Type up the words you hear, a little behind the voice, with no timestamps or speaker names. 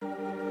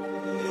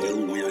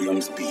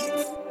Y.Rome's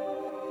beats.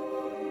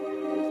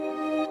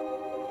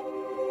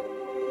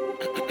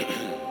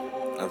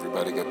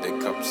 Everybody got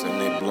their cups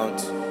and their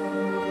blunts.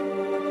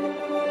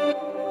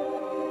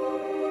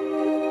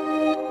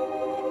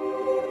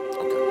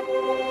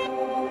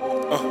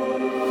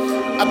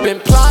 I've been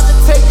plotting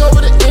to take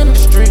over the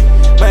industry.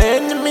 My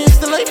enemies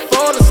still ain't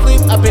fall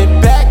asleep. I've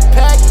been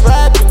backpack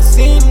rapping,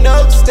 seen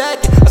notes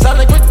stacking. I sound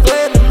like Ric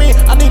Flair to me.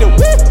 I need a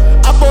whip.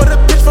 I bought a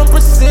bitch from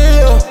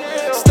Brazil.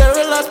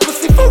 Sterilized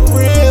pussy for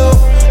real.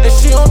 And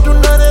she don't do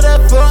none of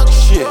that fuck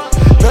shit.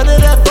 None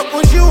of that fuck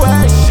was you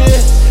ass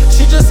shit.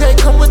 She just ain't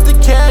come with the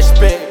cash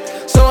back.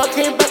 So I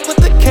came back with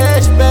the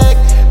cash back.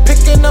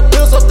 Picking up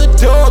bills off the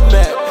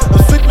doormat.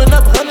 I'm sweeping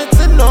up hundreds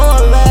and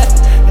all that.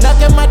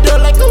 Knocking my door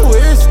like who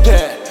is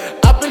that?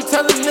 I've been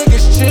telling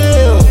niggas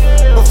chill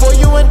before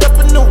you end up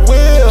in the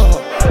wheel.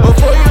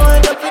 Before you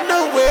end up in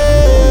the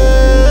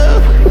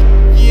wheel.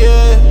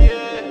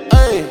 Yeah,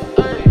 ayy.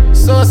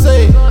 So I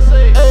say,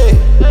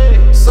 ayy.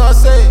 So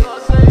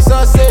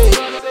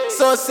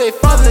I say,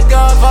 Father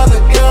God,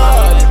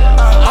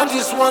 I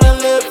just wanna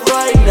live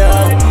right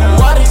now.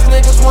 Why these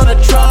niggas wanna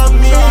try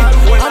me?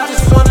 I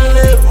just wanna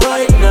live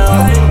right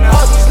now.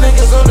 All these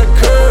niggas on the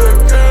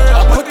curb,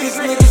 I put these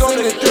niggas on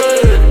the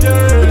dirt.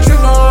 But you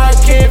know I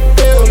can't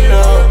feel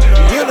now.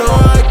 You know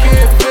I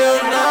can't feel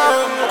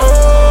now.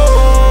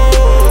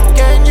 Oh,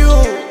 can you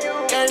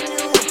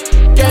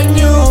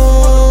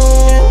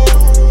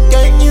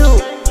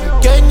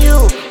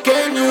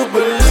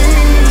believe?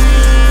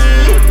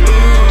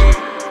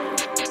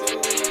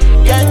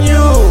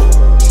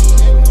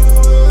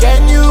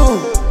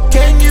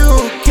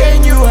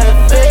 Can you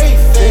have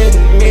faith in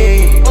me?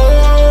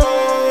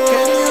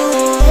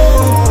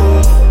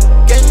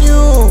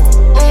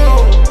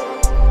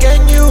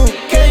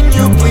 Can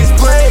you please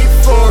pray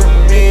for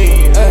me?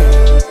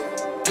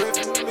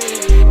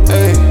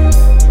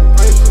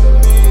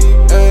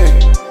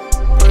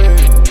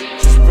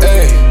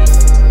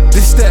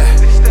 This that,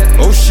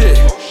 oh shit,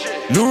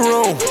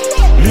 Y.Rome,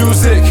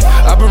 music.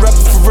 I've been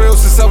rapping for real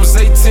since I was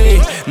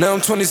 18. Now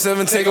I'm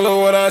 27, take a look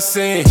what I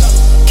seen.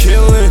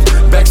 Killing,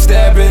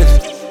 backstabbing,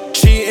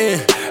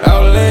 cheating,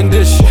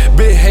 outlandish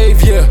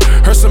behavior.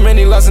 Heard so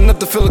many lies enough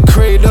to fill a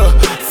crater.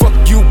 Fuck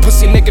you,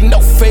 pussy nigga, no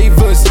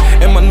favors.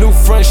 And my new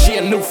friend, she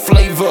a new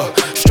flavor.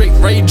 Straight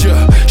rager,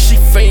 she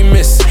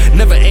famous.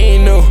 Never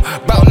anal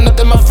about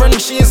nothing, my friend,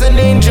 she is an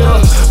angel.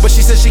 But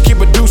she said she keep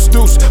a deuce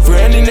for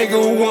any nigga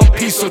who want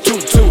peace or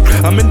toot.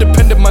 I'm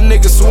independent, my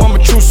nigga, so I'm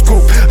a true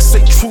scoop. I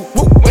say true,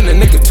 woo, when a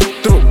nigga toot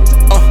through.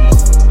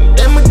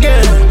 Them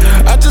again,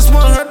 I just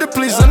want her to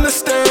please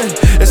understand.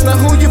 It's not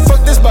who you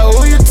fuck, this by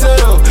who you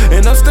tell.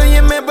 And I'm still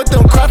your man, but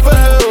don't cry for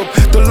help.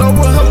 The Lord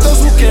will help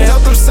those who can't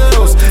help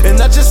themselves. And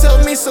that just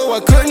helped me, so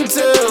I couldn't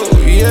tell.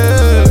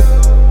 Yeah,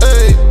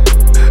 hey,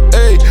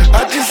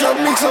 I just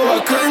helped me, so I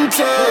couldn't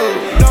tell.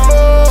 No.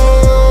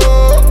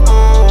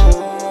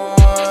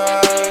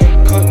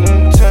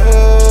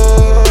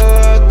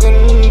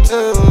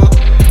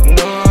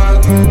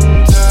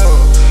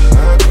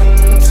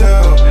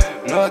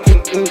 I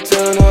couldn't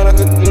tell.